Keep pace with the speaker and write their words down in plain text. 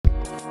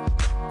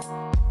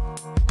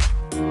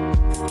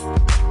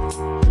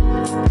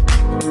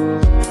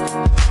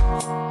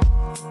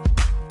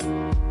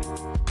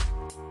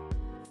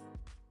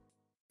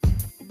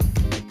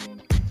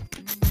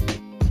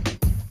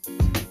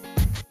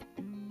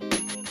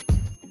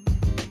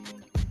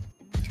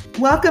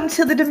Welcome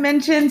to the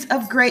Dimensions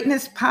of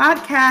Greatness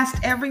podcast,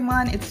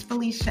 everyone. It's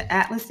Felicia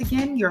Atlas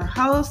again, your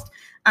host.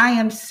 I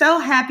am so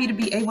happy to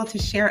be able to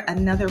share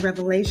another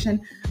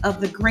revelation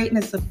of the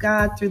greatness of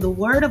God through the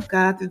Word of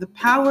God, through the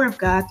power of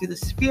God, through the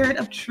Spirit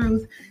of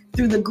truth,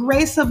 through the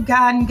grace of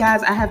God. And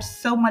guys, I have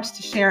so much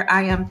to share.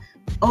 I am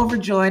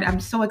overjoyed.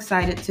 I'm so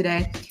excited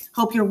today.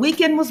 Hope your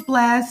weekend was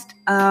blessed.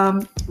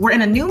 We're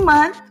in a new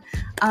month.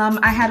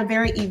 I had a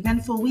very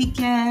eventful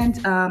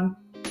weekend.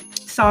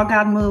 Saw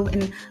God move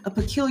in a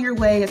peculiar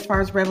way as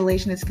far as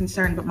revelation is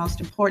concerned, but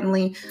most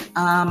importantly,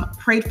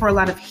 prayed for a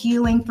lot of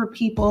healing for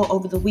people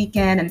over the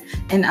weekend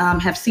and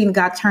have seen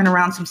God turn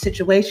around some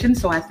situations.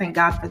 So I thank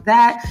God for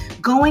that.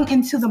 Going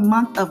into the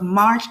month of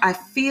March, I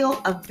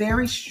feel a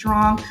very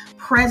strong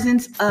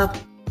presence of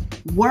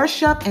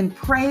worship and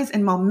praise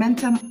and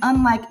momentum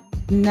unlike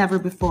never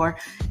before.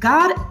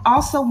 God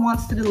also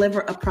wants to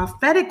deliver a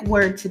prophetic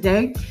word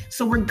today.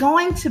 So we're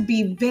going to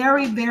be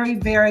very, very,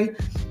 very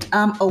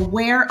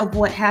aware of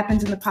what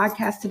happens in the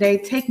podcast today.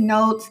 Take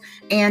notes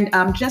and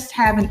just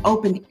have an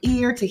open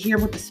ear to hear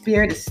what the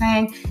Spirit is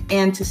saying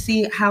and to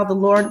see how the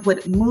Lord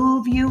would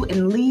move you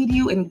and lead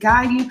you and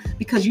guide you,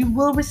 because you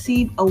will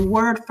receive a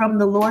word from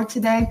the Lord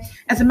today.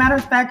 As a matter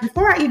of fact,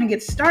 before I even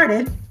get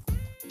started,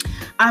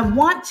 I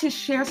want to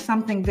share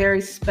something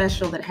very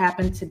special that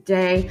happened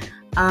today,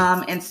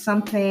 and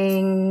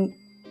something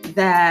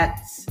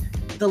that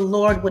the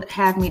Lord would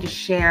have me to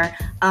share.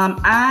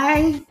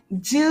 I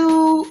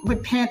do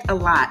repent a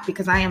lot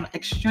because I am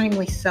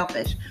extremely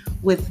selfish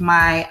with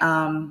my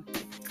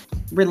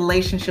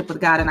relationship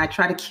with God, and I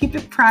try to keep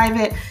it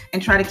private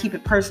and try to keep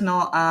it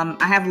personal.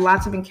 I have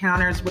lots of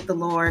encounters with the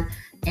Lord,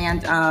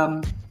 and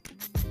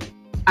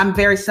I'm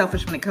very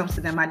selfish when it comes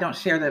to them. I don't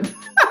share them.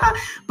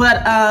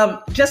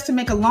 But just to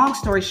make a long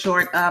story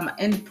short,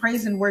 in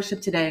praise and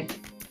worship today,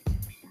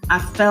 I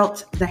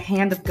felt the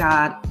hand of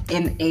God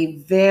in a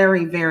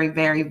very, very,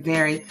 very,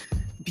 very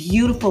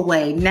beautiful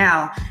way.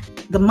 Now,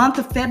 the month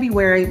of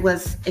February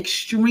was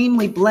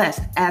extremely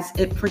blessed as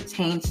it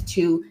pertains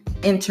to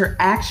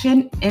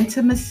interaction,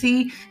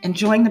 intimacy,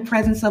 enjoying the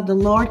presence of the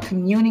Lord,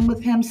 communing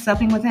with Him,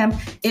 supping with Him.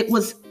 It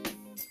was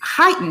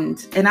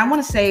heightened. And I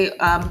want to say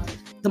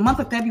the month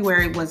of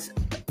February was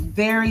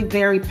very,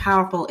 very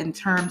powerful in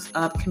terms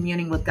of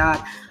communing with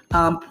God.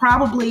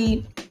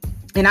 Probably,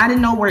 and I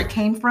didn't know where it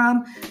came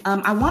from.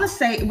 I want to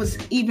say it was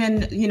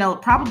even,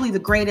 probably the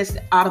greatest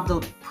out of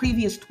the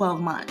previous 12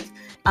 months,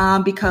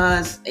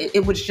 because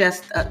it was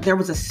just, there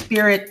was a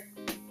spirit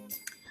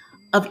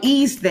of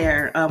ease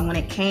there when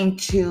it came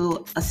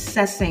to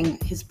assessing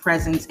His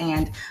presence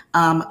and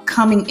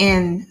coming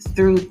in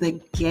through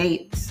the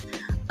gates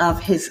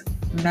of His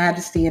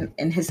majesty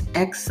and His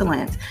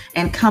excellence,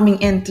 and coming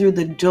in through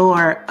the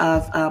door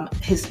of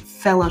His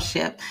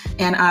fellowship.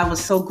 And I was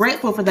so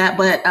grateful for that,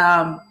 but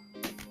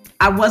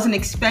I wasn't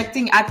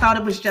expecting. I thought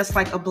it was just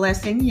like a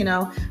blessing,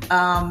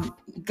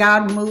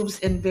 God moves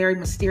in very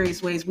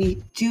mysterious ways.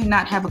 We do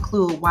not have a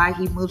clue why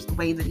He moves the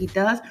way that He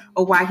does,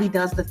 or why He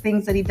does the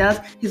things that He does.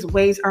 His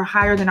ways are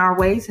higher than our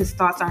ways. His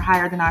thoughts are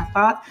higher than our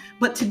thoughts.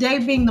 But today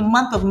being the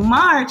month of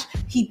March,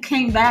 He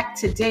came back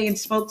today and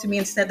spoke to me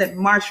and said that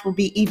March will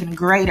be even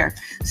greater.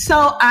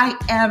 So I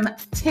am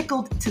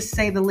tickled, to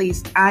say the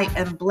least. I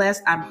am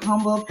blessed. I'm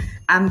humbled.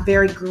 I'm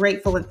very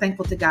grateful and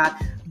thankful to God.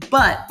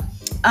 But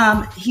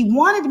He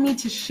wanted me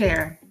to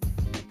share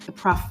the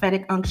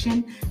prophetic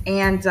unction.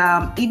 And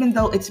even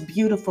though it's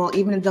beautiful,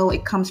 even though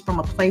it comes from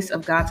a place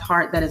of God's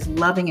heart that is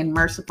loving and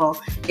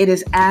merciful, it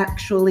is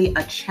actually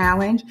a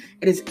challenge.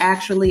 It is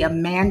actually a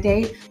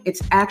mandate.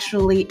 It's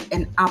actually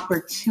an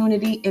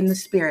opportunity in the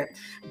Spirit.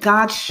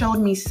 God showed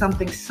me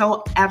something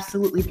so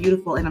absolutely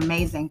beautiful and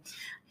amazing.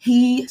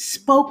 He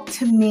spoke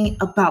to me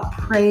about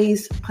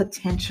praise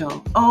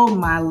potential. Oh,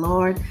 my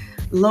Lord.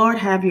 Lord,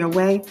 have your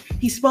way.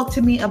 He spoke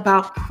to me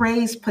about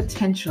praise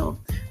potential,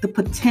 the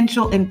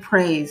potential in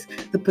praise,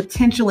 the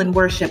potential in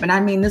worship. And I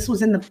mean, this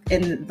was in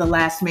the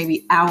last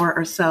maybe hour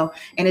or so,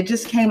 and it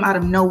just came out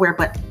of nowhere.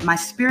 But my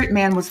spirit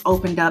man was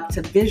opened up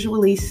to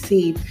visually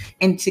see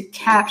and to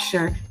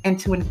capture and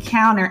to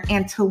encounter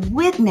and to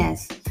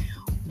witness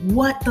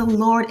what the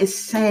Lord is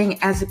saying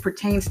as it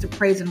pertains to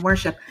praise and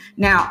worship.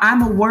 Now,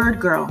 I'm a word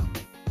girl.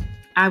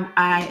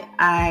 I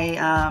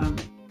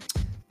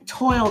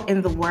toil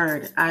in the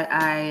word.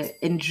 I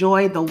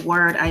enjoy the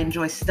word. I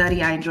enjoy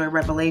study. I enjoy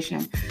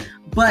revelation.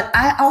 But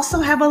I also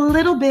have a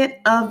little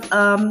bit of,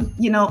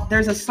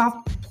 there's a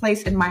soft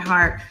place in my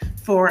heart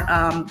for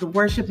the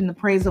worship and the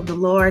praise of the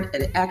Lord.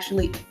 It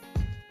actually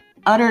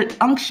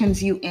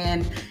unctions you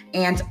in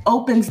and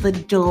opens the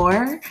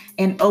door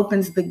and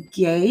opens the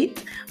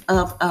gate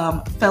of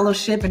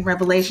fellowship and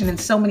revelation and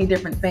so many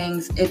different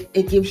things.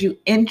 It gives you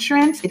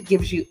entrance. It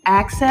gives you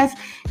access.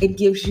 It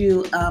gives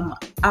you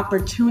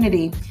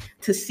opportunity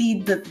to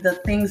see the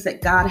things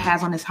that God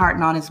has on His heart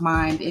and on His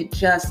mind. It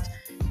just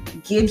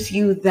gives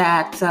you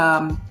that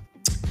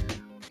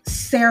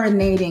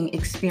serenading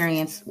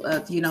experience,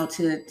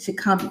 to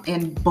come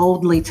in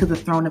boldly to the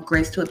throne of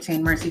grace to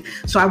obtain mercy.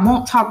 So I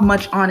won't talk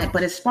much on it,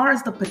 but as far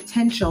as the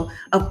potential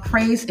of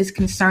praise is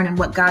concerned and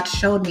what God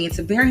showed me, it's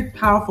a very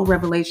powerful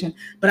revelation,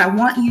 but I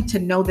want you to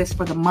know this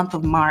for the month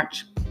of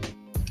March.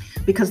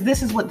 Because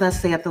this is what thus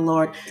saith the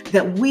Lord,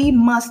 that we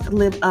must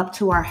live up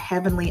to our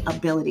heavenly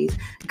abilities.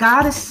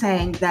 God is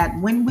saying that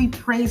when we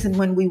praise and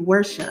when we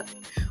worship,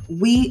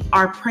 we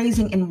are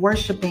praising and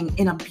worshiping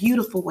in a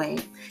beautiful way,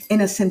 in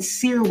a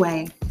sincere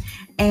way,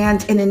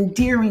 and an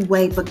endearing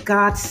way. But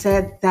God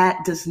said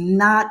that does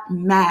not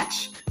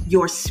match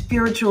your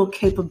spiritual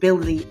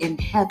capability in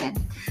heaven.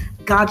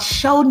 God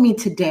showed me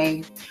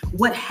today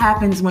what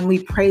happens when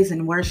we praise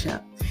and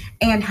worship,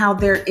 and how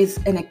there is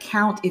an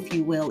account, if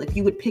you will, if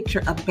you would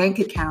picture a bank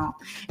account,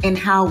 and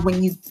how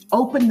when you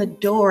open the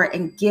door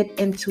and get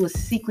into a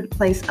secret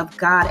place of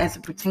God as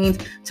it pertains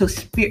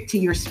to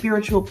your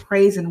spiritual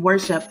praise and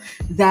worship,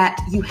 that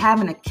you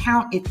have an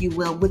account, if you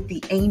will, with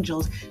the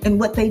angels. And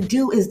what they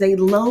do is they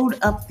load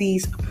up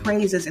these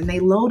praises and they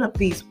load up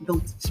the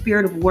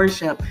spirit of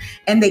worship,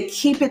 and they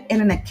keep it in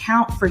an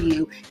account for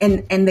you,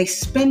 and they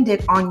spend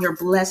it on your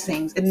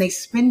blessings, and they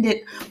spend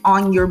it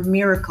on your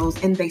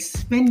miracles, and they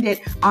spend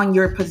it on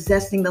your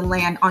possessing the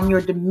land, on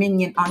your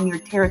dominion, on your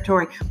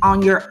territory,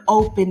 on your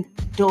open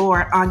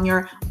door, on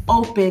your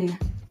open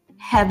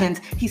heavens.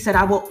 He said,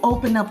 I will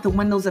open up the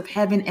windows of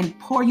heaven and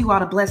pour you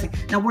out a blessing.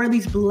 Now, where are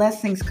these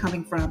blessings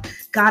coming from?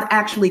 God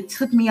actually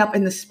took me up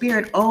in the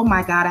spirit. Oh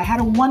my God, I had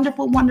a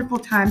wonderful, wonderful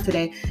time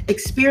today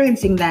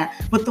experiencing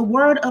that. But the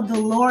word of the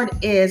Lord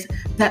is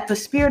that the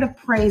spirit of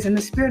praise and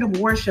the spirit of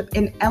worship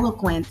and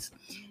eloquence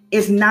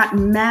is not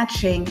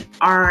matching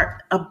our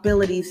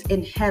abilities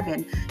in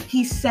heaven.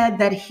 He said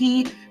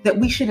that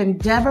we should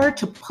endeavor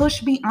to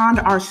push beyond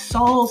our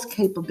soul's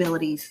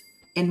capabilities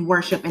in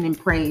worship and in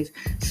praise,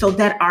 so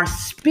that our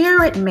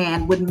spirit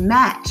man would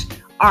match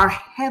our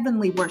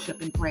heavenly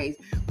worship and praise.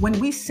 When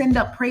we send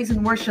up praise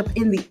and worship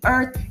in the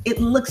earth,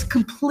 it looks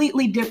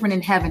completely different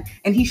in heaven.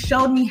 And he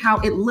showed me how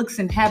it looks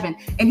in heaven.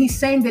 And he's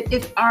saying that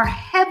if our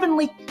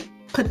heavenly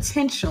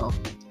potential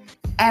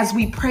as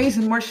we praise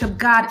and worship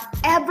God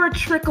ever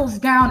trickles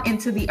down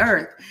into the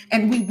earth,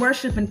 and we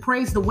worship and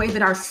praise the way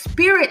that our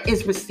spirit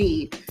is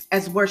received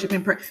as worship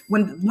and praise.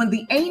 When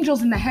the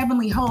angels in the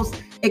heavenly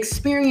host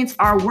experience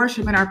our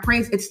worship and our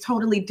praise, it's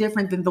totally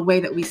different than the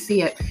way that we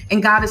see it.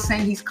 And God is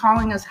saying he's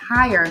calling us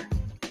higher,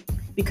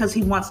 because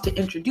he wants to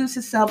introduce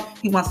himself.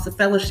 He wants to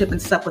fellowship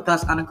and sup with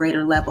us on a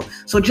greater level.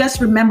 So just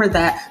remember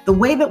that the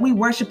way that we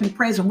worship and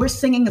praise, when we're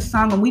singing a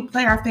song, when we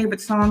play our favorite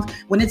songs,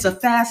 when it's a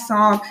fast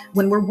song,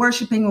 when we're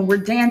worshiping, when we're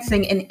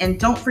dancing, and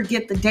don't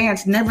forget the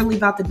dance. Never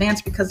leave out the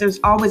dance, because there's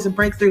always a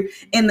breakthrough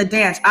in the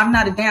dance. I'm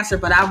not a dancer,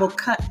 but I will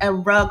cut a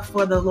rug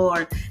for the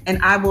Lord,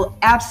 and I will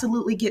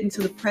absolutely get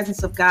into the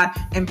presence of God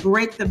and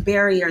break the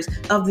barriers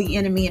of the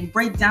enemy and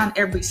break down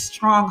every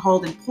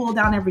stronghold and pull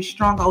down every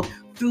stronghold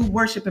through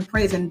worship and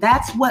praise. And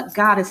that's what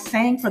God is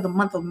saying for the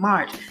month of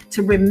March,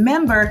 to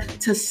remember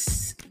to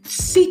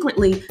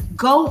secretly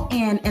go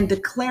in and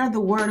declare the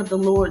word of the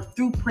Lord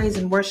through praise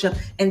and worship.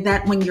 And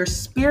that when your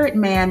spirit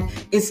man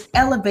is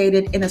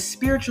elevated in a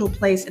spiritual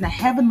place, in a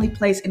heavenly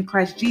place in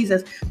Christ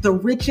Jesus, the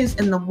riches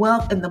and the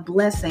wealth and the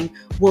blessing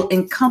will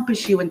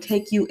encompass you and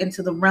take you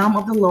into the realm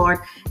of the Lord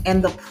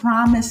and the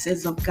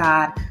promises of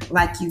God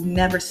like you've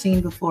never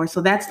seen before. So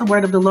that's the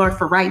word of the Lord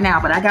for right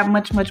now, but I got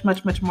much more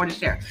to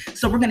share.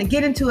 So we're going to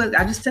get into it.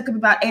 I just took up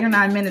about 8 or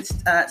 9 minutes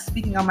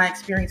speaking on my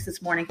experience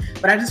this morning,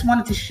 but I just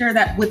wanted to share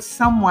that with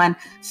someone.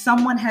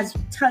 Someone has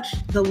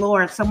touched the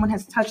Lord. Someone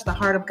has touched the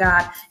heart of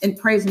God in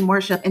praise and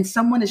worship. And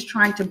someone is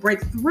trying to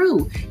break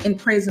through in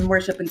praise and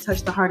worship and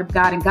touch the heart of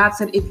God. And God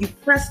said, if you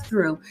press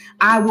through,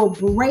 I will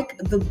break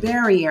the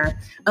barrier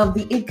of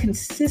the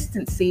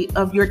inconsistency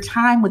of your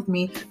time with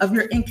me, of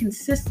your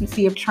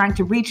inconsistency of trying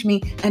to reach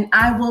me. And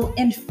I will,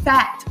 in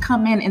fact,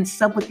 come in and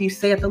sup with you,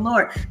 saith the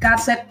Lord. God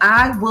said,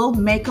 I will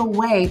make a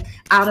way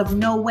out of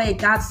no way.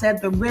 God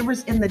said, the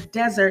rivers in the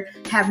desert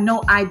have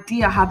no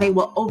idea how they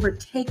will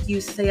overtake you,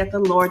 saith the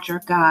Lord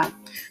your God.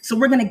 So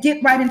we're going to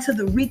get right into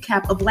the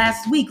recap of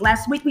last week.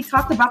 Last week, we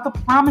talked about the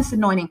promise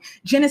anointing,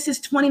 Genesis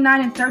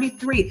 29 and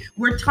 33.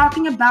 We're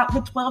talking about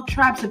the 12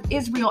 tribes of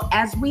Israel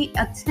as we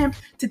attempt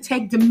to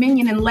take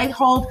dominion and lay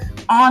hold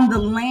on the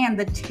land,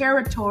 the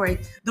territory,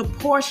 the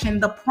portion,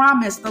 the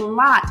promise, the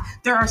lot.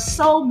 There are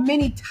so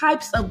many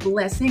types of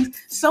blessings,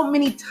 so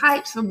many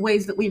types of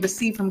ways that we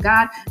receive from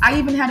God. I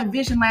even had a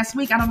vision last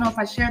week. I don't know if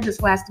I shared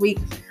this last week,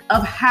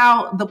 of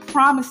how the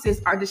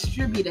promises are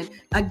distributed.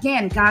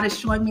 Again, God is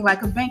showing me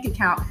like a bank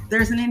account.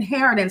 There's an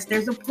inheritance,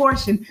 there's a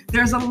portion,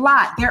 there's a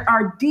lot, there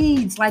are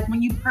deeds, like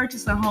when you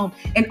purchase a home,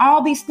 and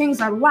all these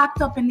things are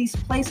locked up in these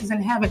places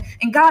in heaven.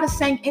 And God is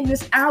saying in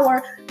this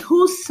hour,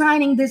 who's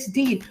signing this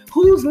deed?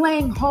 Who's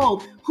laying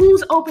hold?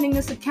 Who's opening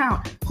this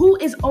account? Who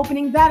is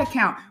opening that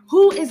account?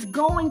 Who is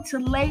going to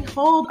lay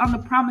hold on the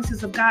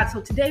promises of God?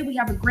 So today we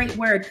have a great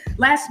word.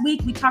 Last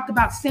week we talked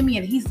about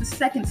Simeon. He's the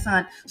second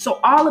son. So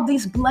all of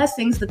these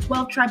blessings, the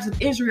 12 tribes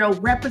of Israel,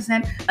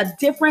 represent a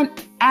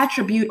different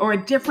attribute or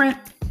a different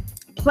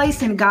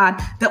place in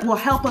God that will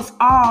help us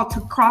all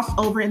to cross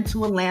over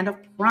into a land of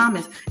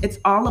promise. It's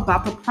all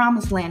about the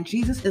promised land.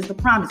 Jesus is the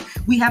promise.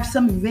 We have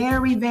some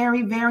very,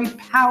 very, very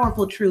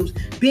powerful truths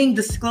being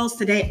disclosed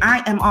today.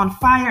 I am on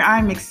fire.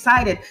 I'm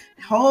excited.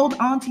 Hold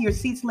on to your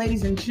seats,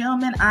 ladies and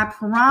gentlemen. I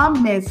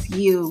promise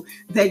you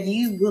that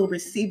you will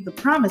receive the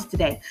promise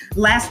today.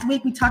 Last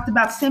week, we talked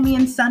about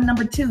Simeon's son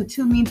number 2.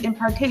 2 means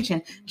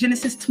impartation.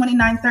 Genesis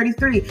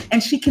 29:33.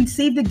 And she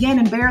conceived again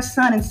and bare a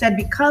son and said,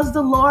 because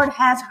the Lord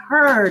has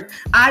heard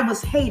I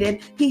was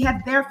hated, he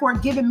hath therefore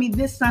given me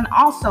this son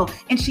also.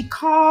 And she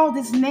called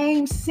his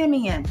name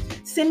Simeon.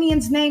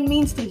 Simeon's name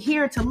means to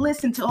hear, to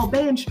listen, to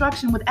obey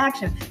instruction with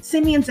action.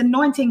 Simeon's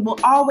anointing will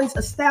always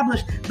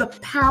establish the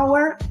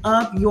power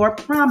of your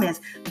promise.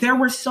 There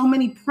were so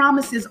many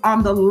promises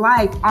on the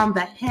life, on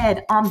the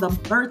head, on the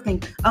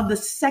birthing of the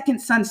second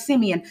son,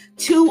 Simeon.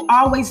 2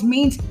 always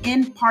means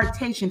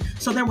impartation.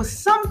 So there was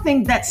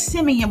something that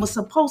Simeon was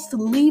supposed to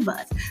leave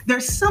us.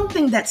 There's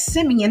something that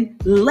Simeon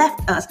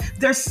left us.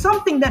 There's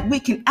something that we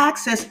can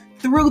access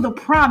through the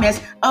promise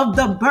of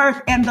the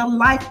birth and the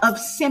life of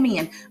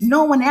Simeon.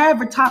 No one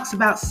ever talks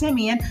about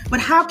Simeon, but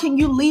how can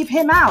you leave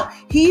him out?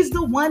 He's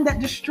the one that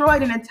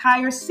destroyed an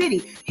entire city,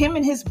 him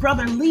and his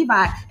brother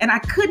Levi. And I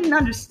couldn't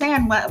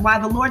understand why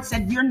the Lord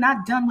said, you're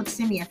not done with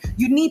Simeon.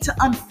 You need to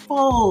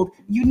unfold.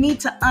 You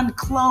need to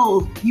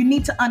unclothe. You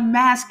need to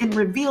unmask and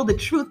reveal the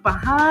truth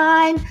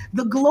behind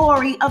the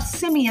glory of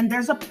Simeon.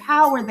 There's a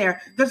power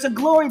there. There's a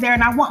glory there.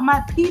 And I want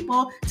my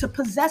people to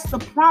possess the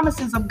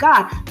promises of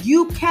God.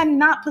 You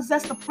cannot possess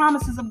the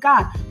promises of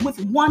God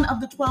with one of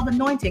the 12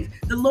 anointings.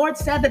 The Lord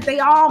said that they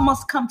all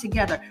must come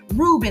together.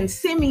 Reuben,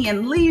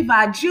 Simeon,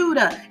 Levi,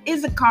 Judah,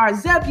 Issachar,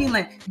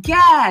 Zebulun,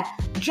 Gad,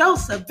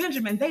 Joseph,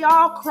 Benjamin, they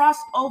all cross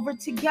over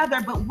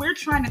together, but we're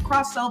trying to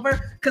cross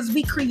over because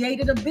we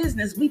created a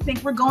business. We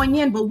think we're going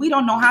in, but we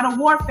don't know how to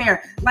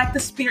warfare like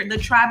the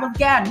tribe of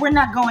Gad. We're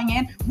not going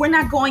in. We're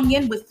not going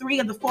in with 3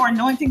 of the 4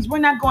 anointings. We're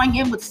not going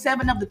in with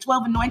 7 of the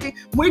 12 anointings.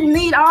 We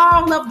need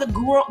all of the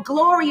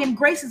glory and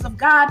graces of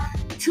God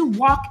to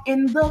walk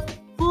in the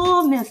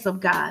fullness of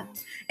God.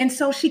 And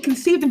so she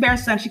conceived and bare a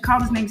son. She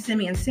called his name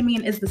Simeon.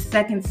 Simeon is the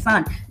second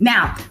son.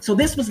 Now, so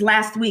this was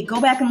last week. Go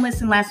back and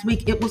listen last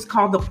week. It was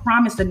called the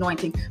promised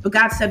anointing. But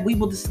God said we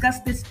will discuss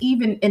this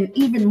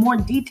in more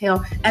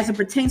detail as it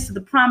pertains to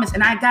the promise.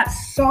 And I got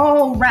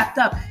so wrapped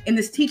up in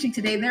this teaching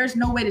today. There's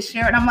no way to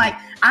share it. I'm like,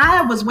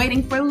 I was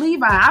waiting for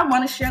Levi. I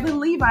want to share the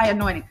Levi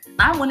anointing.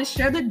 I want to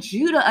share the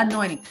Judah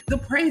anointing, the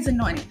praise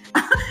anointing.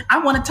 I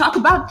want to talk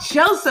about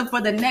Joseph for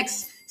the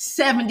next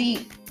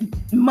 70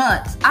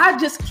 months. I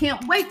just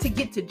can't wait to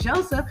get to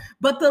Joseph.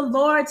 But the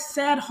Lord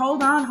said,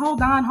 hold on.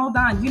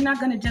 You're not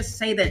going to just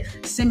say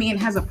that Simeon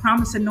has a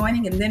promise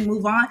anointing and then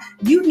move on.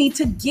 You need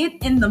to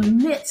get in the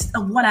midst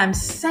of what I'm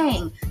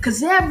saying,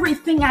 because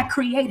everything I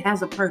create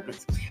has a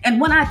purpose.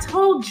 And when I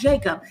told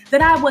Jacob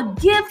that I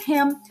would give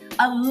him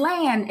a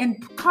land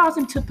and cause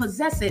him to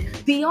possess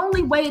it, the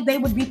only way they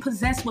would be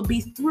possessed would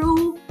be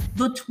through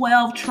the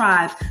 12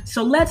 tribes.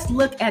 So let's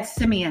look at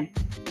Simeon.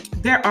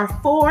 There are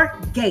 4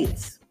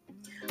 gates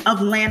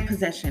of land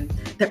possession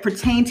that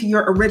pertain to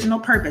your original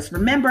purpose.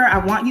 Remember,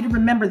 I want you to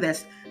remember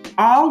this.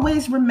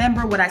 Always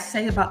remember what I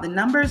say about the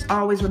numbers.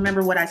 Always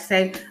remember what I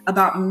say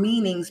about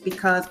meanings,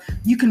 because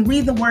you can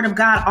read the word of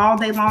God all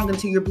day long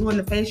until you're blue in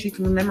the face. You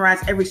can memorize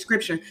every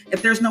scripture.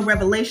 If there's no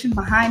revelation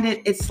behind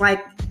it, it's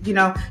like,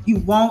 you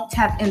won't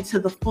tap into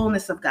the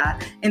fullness of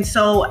God. And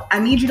so I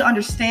need you to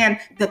understand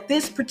that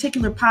this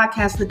particular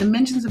podcast, the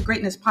Dimensions of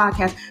Greatness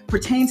podcast,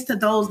 pertains to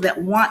those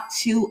that want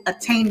to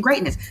attain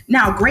greatness.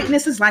 Now,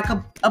 greatness is like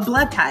a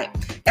blood type.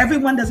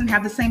 Everyone doesn't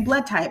have the same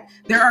blood type.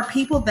 There are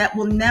people that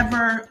will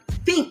never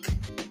think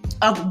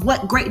of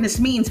what greatness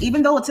means,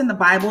 even though it's in the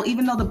Bible,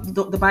 even though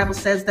the Bible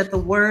says that the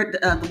word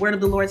of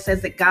the Lord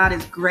says that God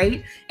is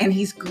great and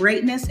he's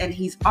greatness and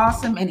he's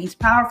awesome and he's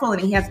powerful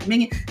and he has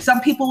dominion. Some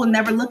people will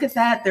never look at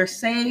that. They're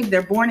saved,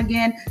 they're born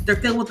again, they're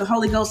filled with the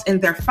Holy Ghost,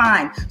 and they're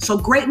fine. So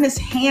greatness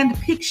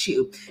handpicks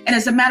you. And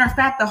as a matter of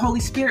fact, the Holy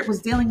Spirit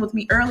was dealing with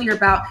me earlier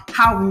about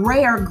how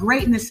rare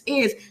greatness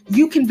is.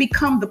 You can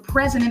become the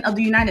president of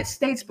the United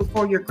States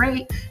before you're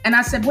great. And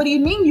I said, what do you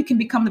mean you can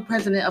become the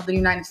president of the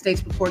United States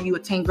before you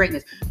attain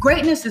greatness?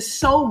 Greatness is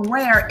so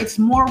rare, it's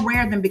more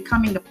rare than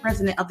becoming the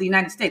president of the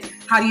United States.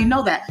 How do you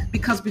know that?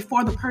 Because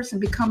before the person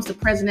becomes the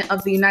president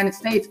of the United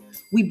States,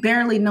 we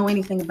barely know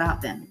anything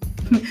about them.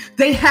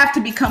 They have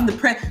to become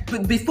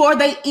but before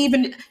they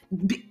even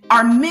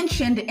are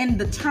mentioned in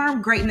the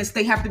term greatness,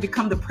 they have to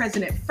become the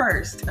president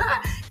first.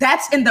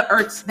 That's in the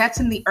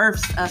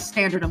earth's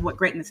standard of what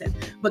greatness is.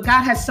 But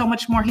God has so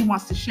much more he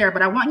wants to share.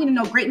 But I want you to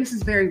know greatness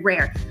is very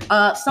rare.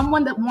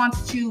 Someone that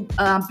wants to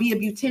be a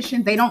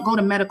beautician, they don't go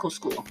to medical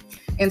school.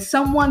 And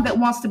someone that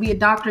wants to be a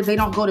doctor, they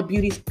don't go to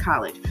beauty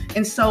college.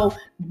 And so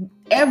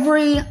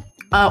every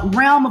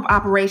realm of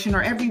operation,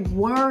 or every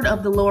word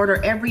of the Lord,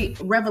 or every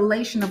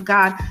revelation of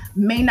God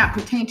may not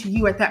pertain to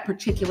you at that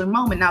particular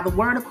moment. Now, the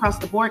word across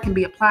the board can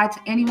be applied to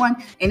anyone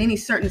in any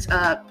certain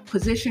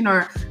position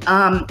or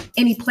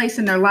any place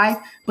in their life,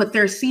 but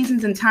there are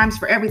seasons and times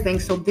for everything.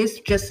 So this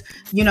just,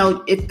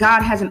 if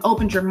God hasn't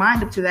opened your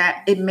mind up to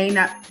that,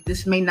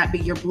 this may not be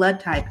your blood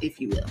type, if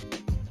you will.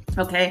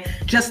 Okay.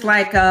 Just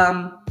like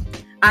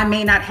I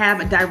may not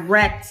have a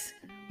direct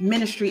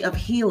ministry of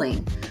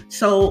healing.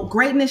 So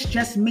greatness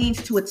just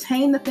means to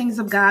attain the things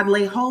of God,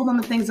 lay hold on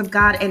the things of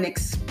God, and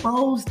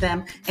expose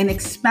them and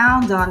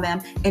expound on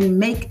them and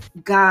make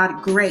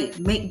God great,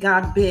 make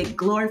God big,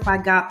 glorify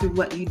God through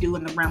what you do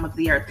in the realm of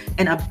the earth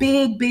in a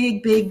big,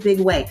 big, big, big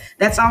way.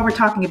 That's all we're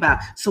talking about.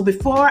 So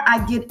before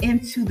I get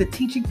into the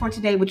teaching for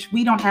today, which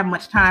we don't have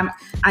much time,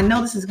 I know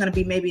this is going to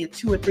be maybe a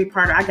 2 or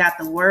 3-parter. I got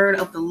the word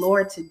of the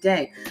Lord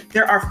today.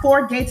 There are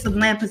 4 gates of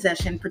land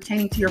possession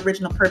pertaining to your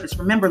original purpose.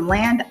 Remember,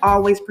 land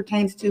always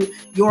pertains to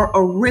your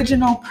original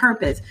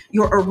purpose,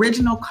 your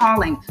original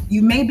calling.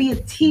 You may be a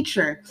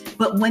teacher,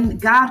 but when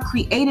God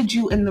created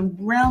you in the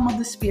realm of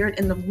the spirit,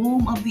 in the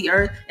womb of the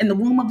earth, in the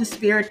womb of the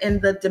spirit, in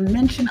the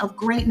dimension of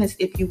greatness,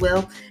 if you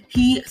will,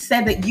 he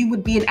said that you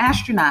would be an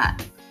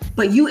astronaut,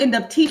 but you end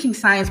up teaching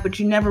science, but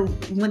you never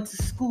went to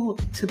school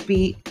to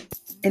be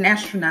an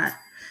astronaut.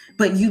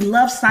 But you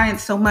love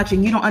science so much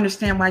and you don't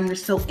understand why you're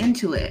so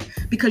into it,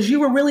 because you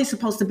were really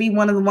supposed to be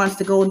one of the ones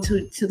to go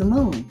to the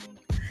moon.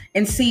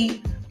 And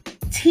see,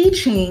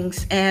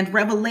 teachings and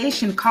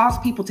revelation cause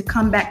people to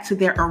come back to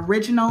their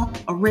original.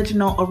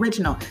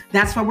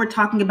 That's why we're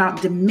talking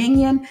about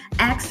dominion,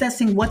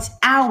 accessing what's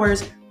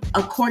ours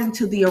according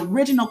to the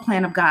original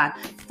plan of God.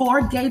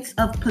 4 gates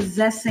of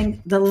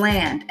possessing the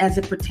land as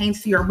it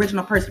pertains to your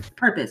original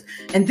purpose.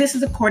 And this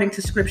is according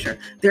to scripture.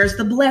 There's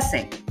the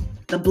blessing.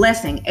 The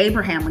blessing,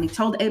 Abraham, when he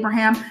told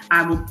Abraham,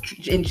 I will,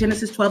 in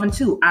Genesis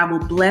 12:2, I will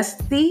bless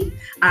thee.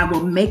 I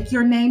will make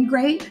your name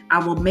great. I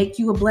will make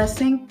you a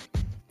blessing.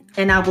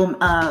 And I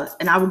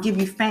will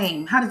give you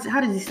fame. How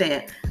does he say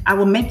it? I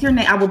will make your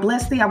name, I will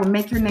bless thee, I will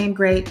make your name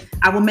great,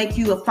 I will make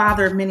you a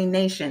father of many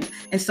nations.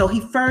 And so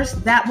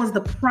that was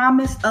the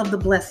promise of the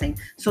blessing.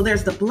 So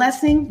there's the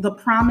blessing, the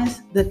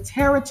promise, the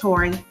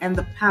territory, and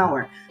the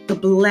power. The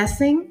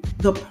blessing,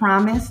 the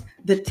promise,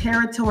 the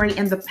territory,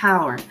 and the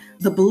power.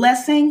 The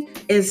blessing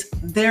is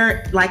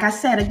there, like I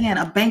said, again,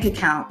 a bank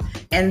account,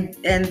 and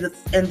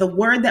the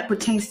word that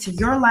pertains to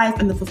your life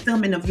and the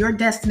fulfillment of your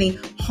destiny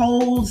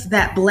holds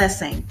that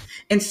blessing.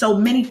 And so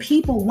many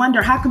people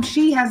wonder, how come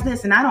she has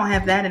this and I don't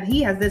have that, and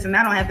he has this and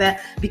I don't have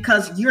that?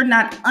 Because you're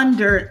not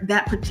under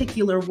that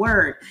particular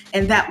word.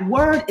 And that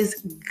word is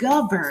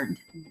governed.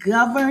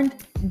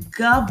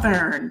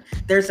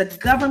 There's a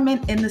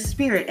government in the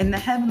spirit, in the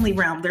heavenly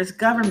realm. There's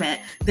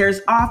government,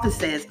 there's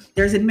offices,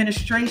 there's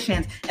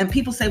administrations. And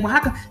people say, well,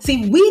 how come?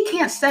 See, we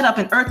can't set up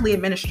an earthly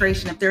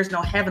administration if there's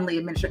no heavenly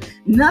administration.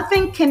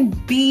 Nothing can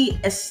be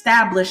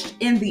established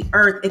in the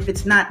earth if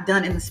it's not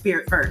done in the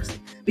spirit first.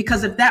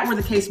 Because if that were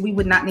the case, we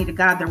would not need a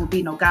God. There would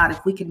be no God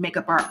if we could make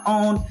up our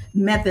own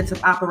methods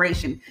of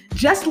operation.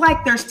 Just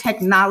like there's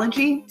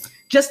technology,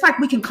 just like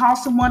we can call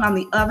someone on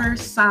the other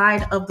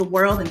side of the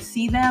world and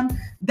see them,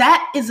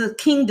 that is a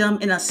kingdom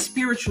in a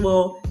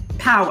spiritual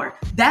power.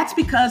 That's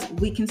because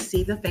we can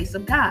see the face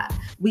of God.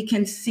 We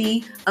can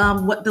see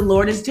what the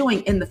Lord is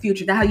doing in the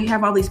future. That's how you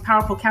have all these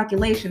powerful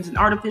calculations and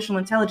artificial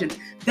intelligence.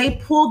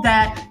 They pull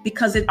that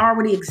because it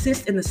already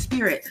exists in the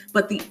spirit.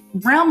 But the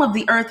realm of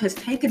the earth has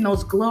taken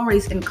those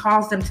glories and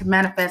caused them to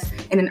manifest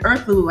in an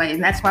earthly way.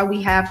 And that's why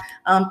we have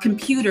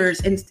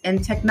computers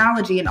and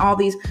technology and all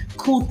these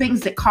cool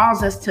things that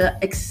cause us to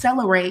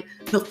accelerate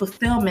the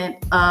fulfillment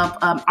of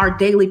our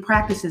daily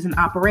practices and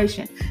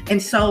operation.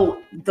 And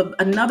so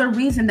another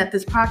reason that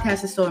this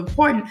podcast is so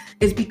important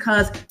is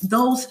because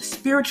those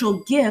spiritual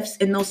gifts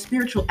and those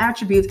spiritual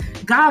attributes,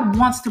 God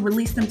wants to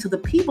release them to the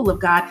people of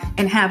God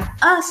and have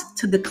us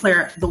to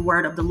declare the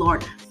word of the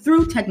Lord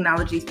through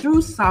technology,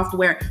 through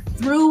software,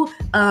 through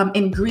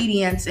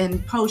ingredients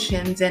and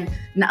potions and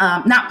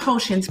not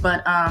potions,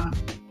 but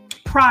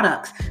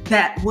products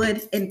that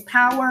would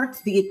empower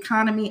the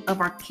economy of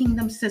our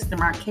kingdom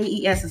system. Our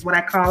KES is what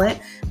I call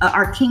it,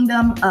 our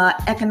kingdom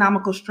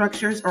economical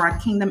structures, or our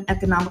kingdom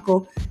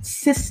economical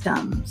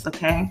systems.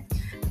 Okay.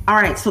 All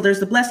right. So there's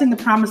the blessing, the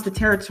promise, the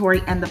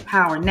territory, and the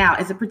power. Now,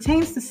 as it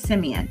pertains to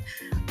Simeon,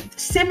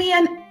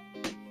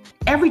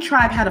 every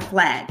tribe had a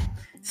flag.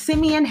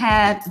 Simeon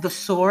had the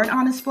sword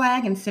on his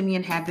flag, and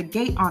Simeon had the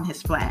gate on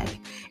his flag.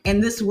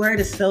 And this word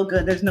is so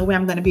good. There's no way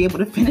I'm going to be able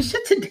to finish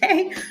it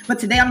today. But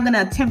today I'm going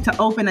to attempt to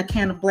open a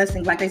can of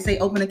blessings. Like they say,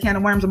 open a can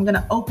of worms. I'm going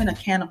to open a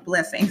can of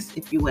blessings,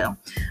 if you will.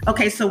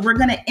 Okay, so we're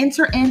going to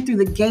enter in through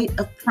the gate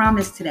of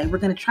promise today. We're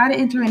going to try to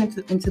enter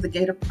into the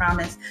gate of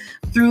promise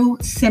through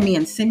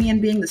Simeon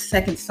being the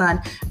second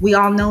son. We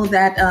all know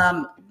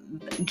that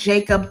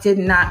Jacob did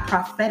not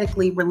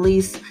prophetically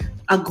release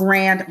a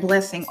grand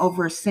blessing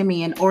over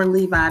Simeon or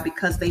Levi,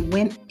 because they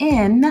went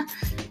in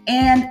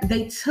and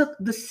they took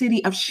the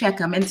city of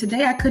Shechem. And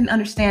today I couldn't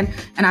understand,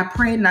 and I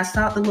prayed and I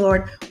sought the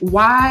Lord,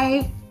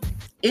 why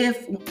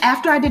if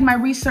after I did my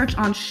research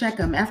on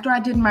Shechem, after I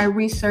did my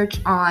research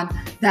on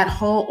that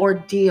whole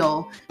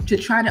ordeal to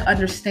try to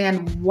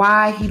understand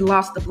why he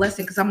lost the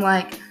blessing, because I'm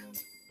like,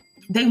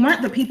 they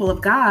weren't the people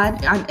of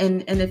God.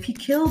 And if he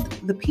killed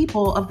the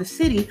people of the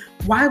city,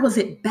 why was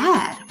it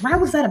bad? Why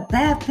was that a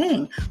bad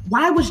thing?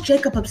 Why was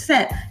Jacob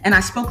upset? And I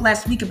spoke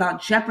last week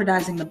about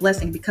jeopardizing the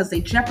blessing, because they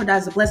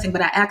jeopardized the blessing.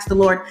 But I asked the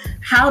Lord,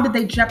 how did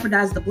they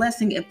jeopardize the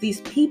blessing if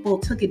these people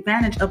took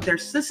advantage of their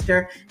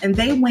sister and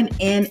they went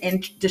in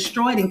and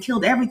destroyed and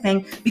killed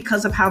everything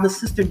because of how the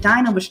sister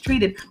Dinah was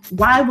treated?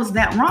 Why was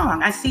that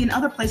wrong? I see in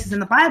other places in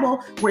the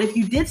Bible where if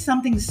you did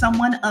something to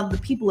someone of the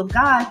people of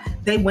God,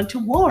 they went to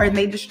war and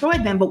they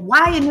destroyed them. But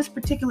why in this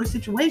particular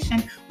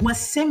situation was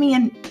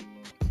Simeon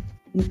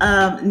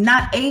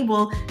not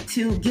able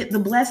to get the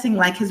blessing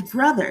like his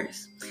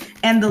brothers?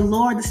 And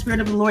the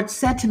Spirit of the Lord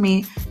said to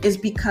me, is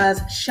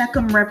because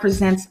Shechem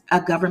represents a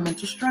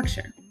governmental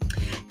structure.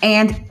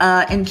 And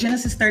in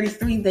Genesis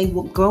 33, they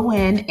will go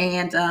in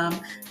and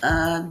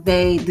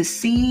they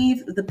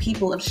deceive the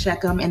people of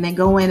Shechem, and they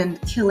go in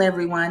and kill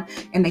everyone,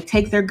 and they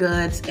take their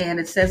goods. And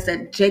it says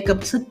that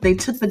they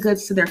took the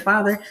goods to their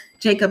father.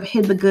 Jacob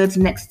hid the goods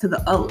next to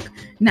the oak.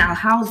 Now,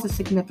 how is this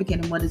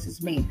significant, and what does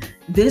this mean?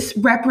 This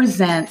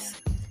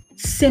represents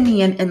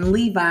Simeon and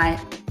Levi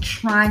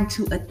trying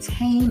to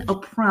attain a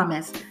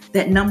promise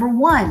that, number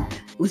one,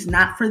 was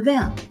not for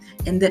them,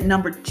 and that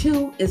number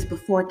two is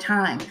before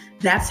time.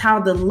 That's how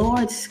the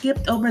Lord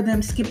skipped over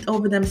them,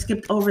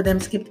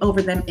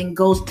 and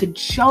goes to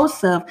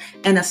Joseph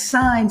and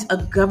assigns a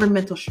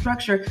governmental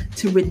structure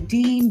to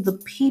redeem the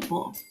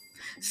people.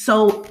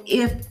 So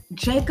if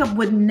Jacob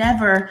would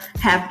never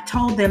have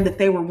told them that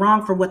they were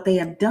wrong for what they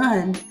have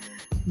done,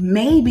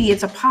 maybe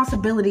it's a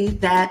possibility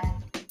that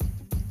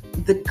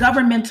the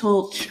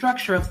governmental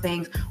structure of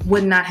things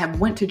would not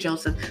have went to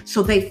Joseph.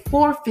 So they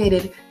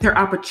forfeited their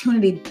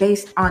opportunity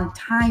based on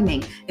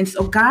timing. And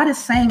so God is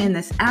saying in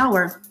this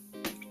hour,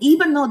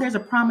 even though there's a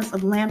promise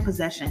of land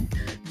possession,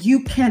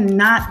 you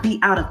cannot be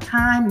out of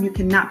time. You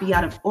cannot be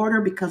out of order,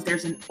 because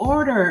there's an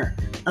order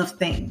of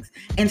things.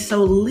 And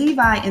so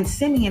Levi and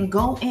Simeon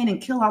go in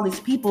and kill all these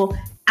people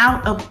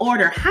out of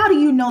order. How do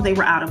you know they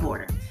were out of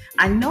order?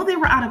 I know they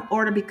were out of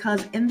order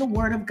because in the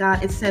word of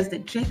God, it says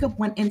that Jacob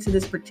went into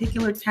this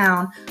particular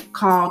town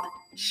called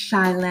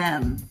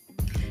Shilem.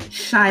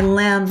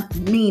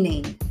 Shilem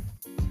meaning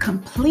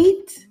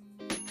complete,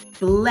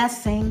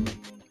 blessing,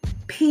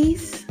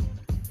 peace,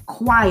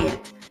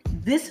 quiet.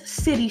 This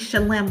city,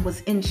 Shilem,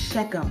 was in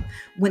Shechem.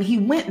 When he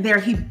went there,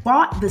 he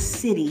bought the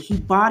city. He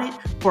bought it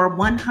for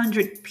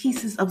 100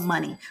 pieces of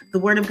money. The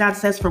word of God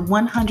says for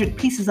 100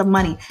 pieces of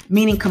money,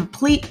 meaning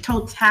complete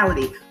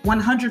totality.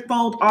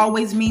 100-fold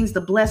always means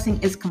the blessing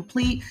is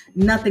complete,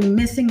 nothing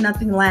missing,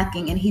 nothing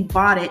lacking. And he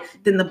bought it.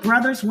 Then the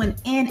brothers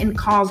went in and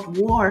caused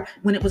war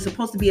when it was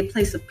supposed to be a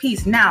place of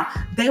peace. Now,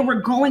 they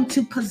were going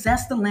to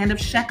possess the land of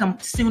Shechem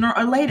sooner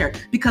or later,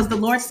 because the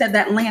Lord said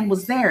that land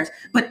was theirs.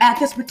 But at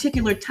this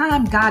particular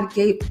time, God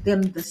gave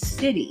them the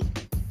city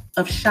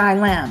of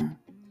Shilem.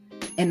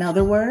 In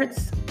other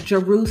words,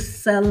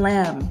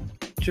 Jerusalem.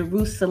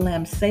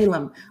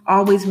 Salem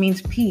always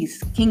means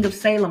peace. King of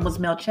Salem was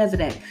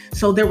Melchizedek.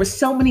 So there were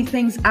so many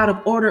things out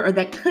of order, or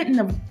that could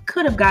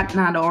have gotten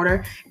out of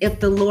order if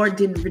the Lord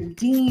didn't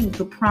redeem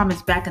the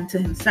promise back unto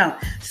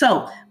himself.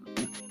 So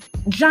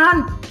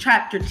John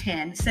chapter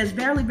 10 says,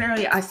 verily,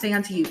 verily, I say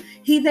unto you,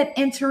 he that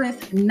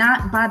entereth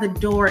not by the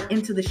door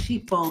into the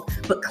sheepfold,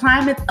 but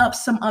climbeth up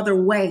some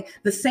other way,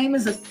 the same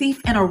is a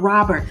thief and a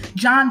robber.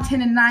 John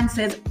 10:9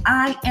 says,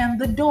 I am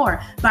the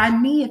door. By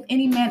me, if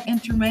any man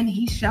enter in,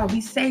 he shall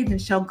be saved,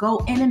 and shall go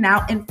in and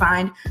out and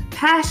find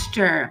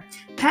pasture.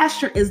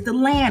 Pasture is the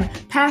land.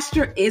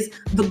 Pasture is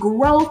the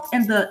growth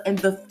and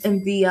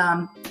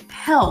the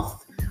health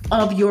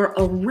of your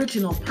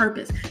original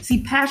purpose.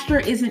 See, pasture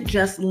isn't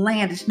just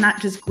land. It's not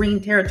just green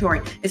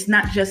territory. It's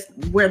not just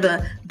where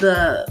the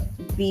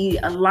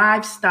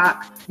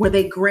livestock where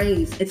they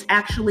graze. It's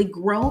actually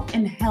growth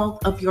and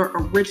health of your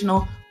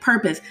original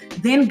purpose.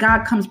 Then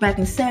God comes back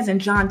and says in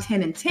John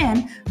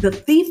 10:10, the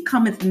thief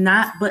cometh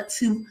not but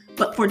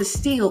for to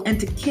steal and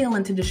to kill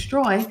and to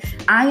destroy.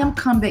 I am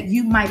come that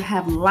you might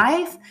have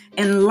life,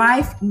 and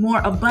life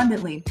more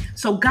abundantly.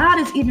 So God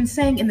is even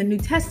saying in the New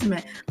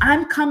Testament,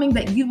 I'm coming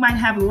that you might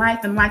have life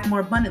and life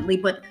more abundantly,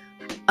 but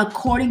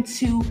according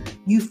to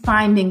you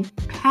finding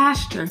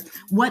pasture.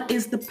 What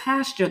is the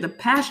pasture? The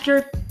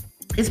pasture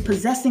is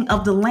possessing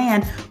of the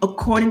land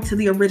according to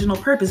the original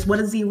purpose. What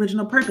is the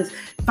original purpose?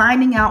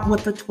 Finding out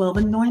what the 12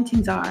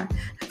 anointings are,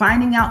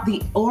 finding out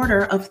the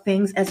order of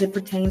things as it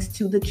pertains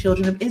to the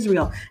children of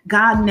Israel.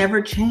 God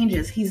never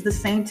changes. He's the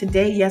same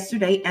today,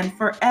 yesterday, and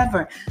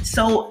forever.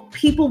 So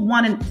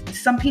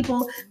some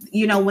people,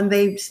 when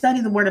they study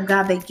the word of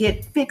God, they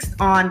get fixed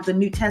on the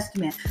New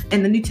Testament,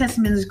 and the New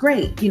Testament is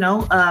great.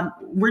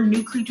 We're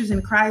new creatures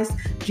in Christ.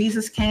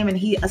 Jesus came and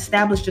he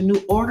established a new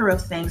order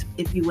of things,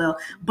 if you will,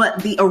 but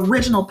the original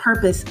original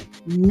purpose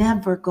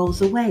never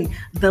goes away.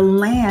 The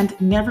land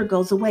never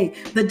goes away.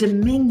 The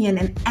dominion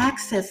and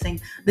accessing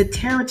the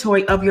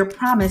territory of your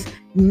promise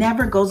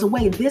never goes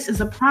away. This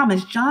is a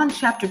promise. John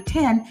chapter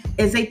 10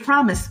 is a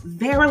promise.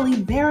 Verily,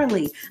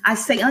 verily, I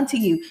say unto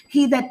you,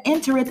 he that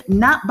entereth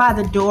not by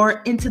the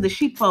door into the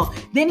sheepfold.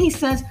 Then he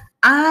says,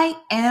 I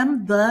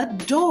am the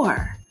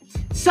door.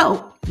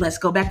 So let's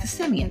go back to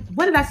Simeon.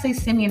 What did I say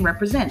Simeon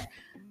represents?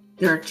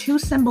 There are two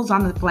symbols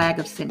on the flag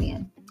of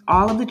Simeon.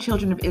 All of the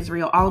children of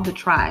Israel, all of the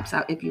tribes,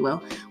 if you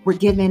will, were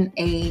given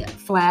a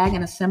flag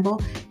and a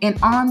symbol.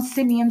 And on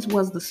Simeon's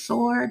was the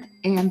sword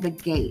and the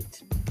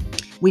gate.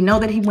 We know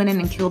that he went in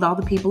and killed all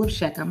the people of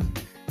Shechem.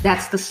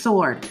 That's the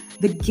sword.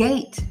 The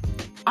gate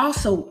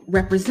also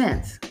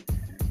represents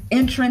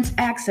entrance,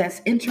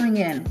 access, entering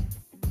in,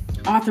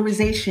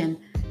 authorization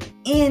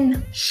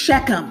in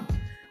Shechem.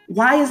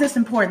 Why is this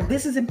important?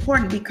 This is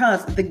important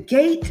because the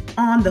gate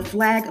on the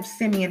flag of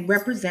Simeon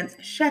represents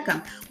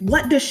Shechem.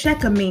 What does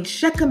Shechem mean?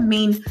 Shechem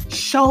means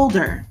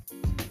shoulder.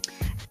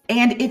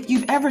 And if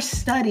you've ever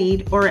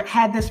studied or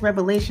had this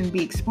revelation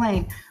be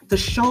explained, the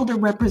shoulder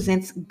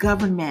represents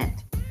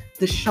government.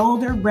 The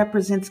shoulder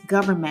represents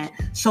government.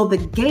 So the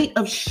gate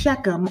of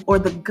Shechem, or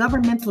the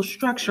governmental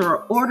structure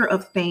or order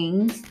of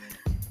things,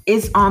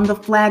 is on the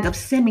flag of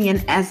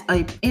Simeon as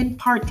an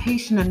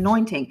impartation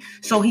anointing.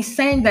 So he's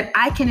saying that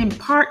I can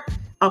impart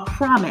a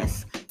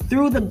promise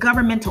through the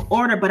governmental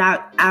order, but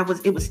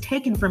it was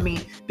taken from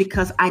me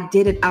because I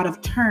did it out of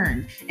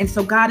turn. And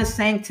so God is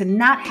saying to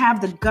not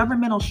have the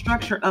governmental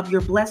structure of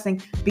your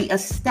blessing be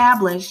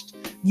established,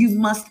 you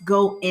must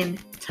go in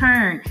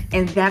turn.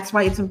 And that's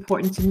why it's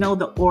important to know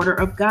the order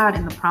of God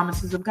and the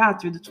promises of God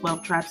through the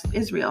 12 tribes of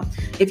Israel.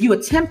 If you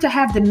attempt to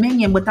have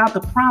dominion without the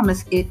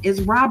promise, it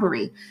is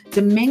robbery.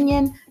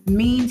 Dominion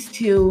means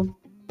to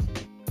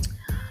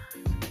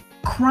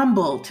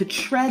crumble, to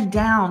tread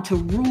down, to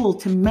rule,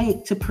 to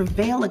make, to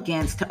prevail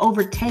against, to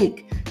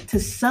overtake, to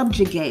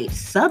subjugate.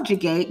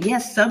 Subjugate,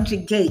 yes,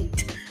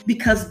 subjugate,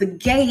 because the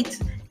gate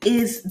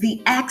is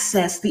the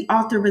access, the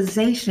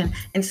authorization.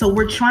 And so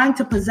we're trying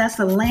to possess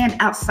a land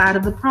outside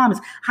of the promise.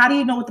 How do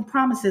you know what the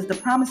promise is? The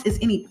promise is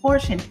any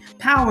portion,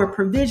 power,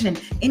 provision,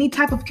 any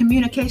type of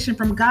communication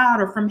from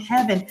God or from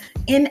heaven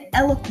in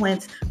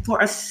eloquence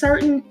for a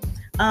certain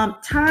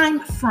time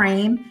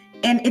frame.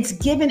 And it's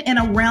given in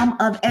a realm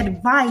of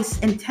advice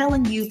and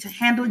telling you to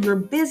handle your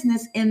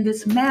business in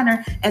this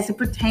manner as it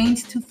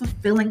pertains to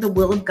fulfilling the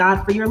will of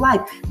God for your life.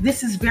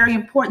 This is very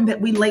important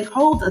that we lay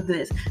hold of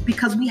this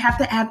because we have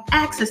to have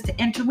access to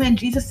enter in.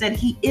 Jesus said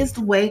he is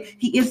the way,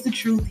 he is the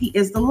truth, he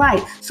is the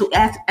light. So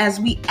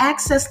as we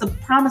access the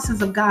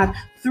promises of God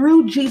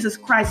through Jesus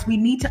Christ, we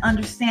need to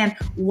understand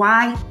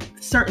why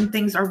certain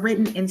things are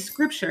written in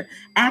scripture.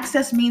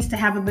 Access means to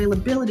have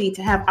availability,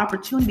 to have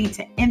opportunity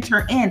to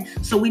enter in.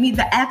 So we need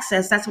the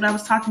access. That's what I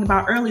was talking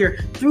about earlier.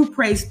 Through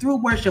praise, through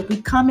worship,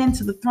 we come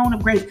into the throne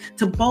of grace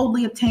to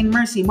boldly obtain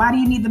mercy. Why do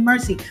you need the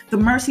mercy? The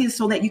mercy is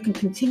so that you can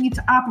continue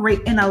to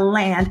operate in a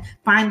land,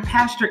 find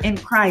pasture in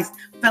Christ,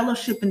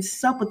 fellowship and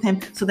sup with him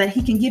so that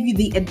he can give you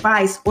the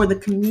advice or the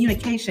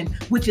communication,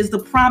 which is the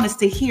promise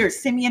to hear.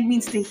 Simeon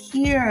means to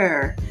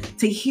hear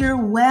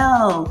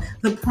well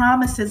the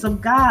promises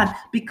of God,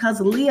 because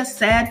Leah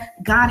said,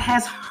 God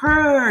has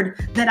heard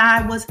that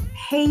I was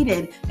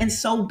hated. And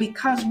so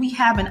because we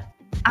have an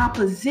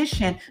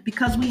opposition,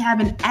 because we have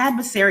an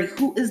adversary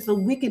who is the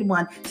wicked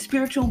one,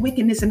 spiritual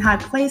wickedness in high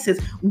places,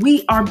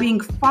 we are being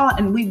fought,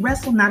 and we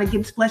wrestle not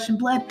against flesh and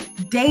blood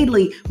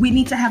daily. We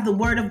need to have the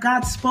word of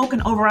God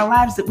spoken over our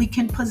lives that we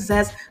can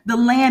possess the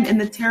land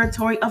and the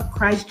territory of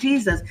Christ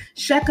Jesus.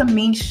 Shechem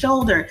means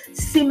shoulder.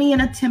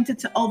 Simeon attempted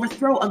to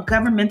overthrow a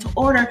governmental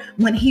order.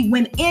 When he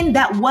went in,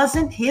 that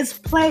wasn't his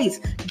place.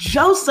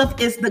 Joseph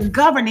is the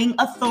governing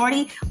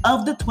authority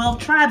of the 12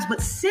 tribes, but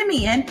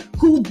Simeon,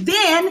 who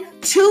then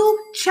 2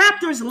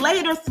 chapters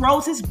later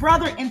throws his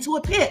brother into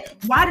a pit.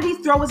 Why did he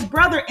throw his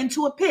brother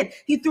into a pit?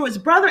 He threw his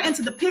brother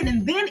into the pit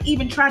and then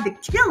even tried to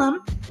kill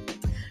him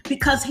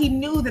because he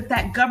knew that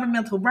that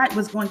governmental right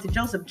was going to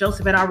Joseph.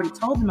 Joseph had already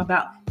told him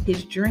about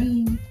his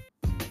dream.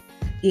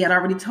 He had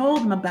already told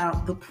him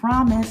about the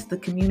promise, the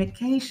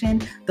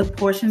communication, the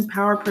portion,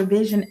 power,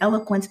 provision,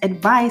 eloquence,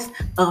 advice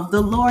of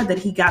the Lord that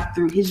he got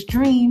through his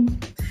dream.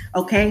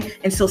 Okay.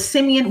 And so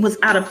Simeon was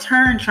out of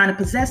turn trying to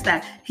possess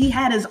that. He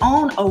had his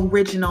own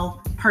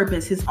original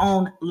purpose, his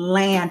own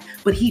land,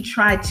 but he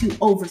tried to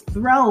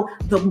overthrow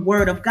the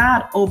word of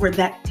God over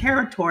that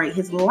territory,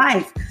 his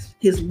life,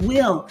 his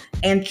will,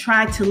 and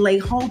try to lay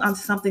hold on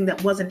something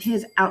that wasn't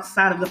his,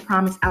 outside of the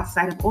promise,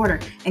 outside of order.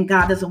 And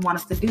God doesn't want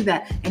us to do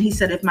that. And he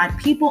said, if my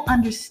people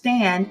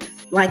understand,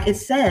 like it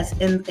says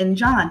in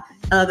John,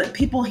 that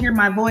people hear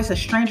my voice, a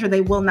stranger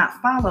they will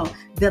not follow.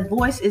 The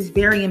voice is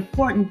very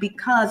important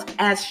because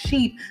as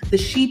sheep, the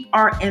sheep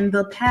are in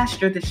the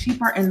pasture, the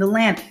sheep are in the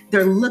land.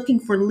 They're looking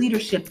for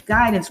leadership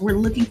guidance. We're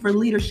looking for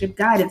leadership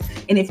guidance.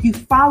 And if you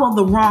follow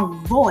the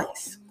wrong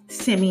voice,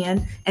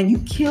 Simeon, and you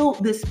kill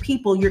this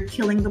people, you're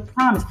killing the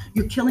promise.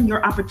 You're killing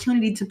your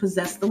opportunity to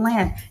possess the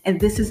land. And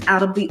this is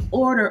out of the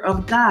order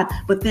of God.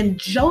 But then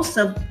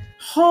Joseph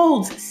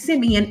holds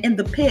Simeon in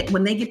the pit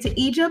when they get to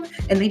Egypt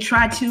and they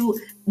try to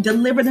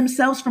deliver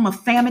themselves from a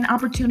famine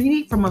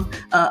opportunity, from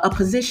a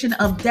position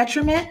of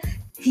detriment.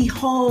 He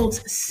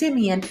holds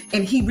Simeon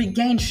and he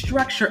regains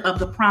structure of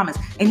the promise.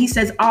 And he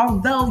says,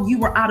 although you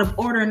were out of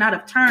order and out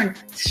of turn,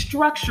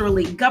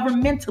 structurally,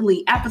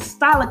 governmentally,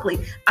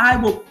 apostolically, I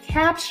will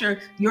capture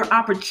your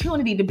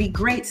opportunity to be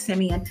great,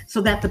 Simeon, so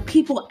that the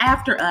people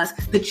after us,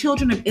 the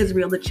children of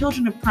Israel, the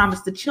children of promise,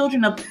 the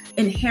children of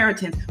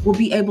inheritance, will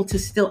be able to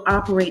still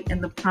operate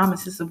in the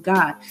promises of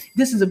God.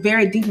 This is a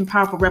very deep and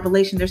powerful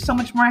revelation. There's so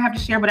much more I have to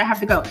share, but I have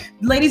to go.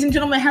 Ladies and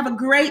gentlemen, have a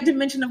great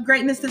dimension of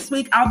greatness this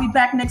week. I'll be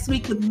back next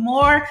week with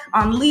more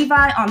on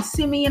Levi, on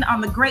Simeon,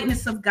 on the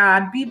greatness of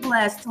God. Be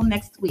blessed till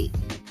next week.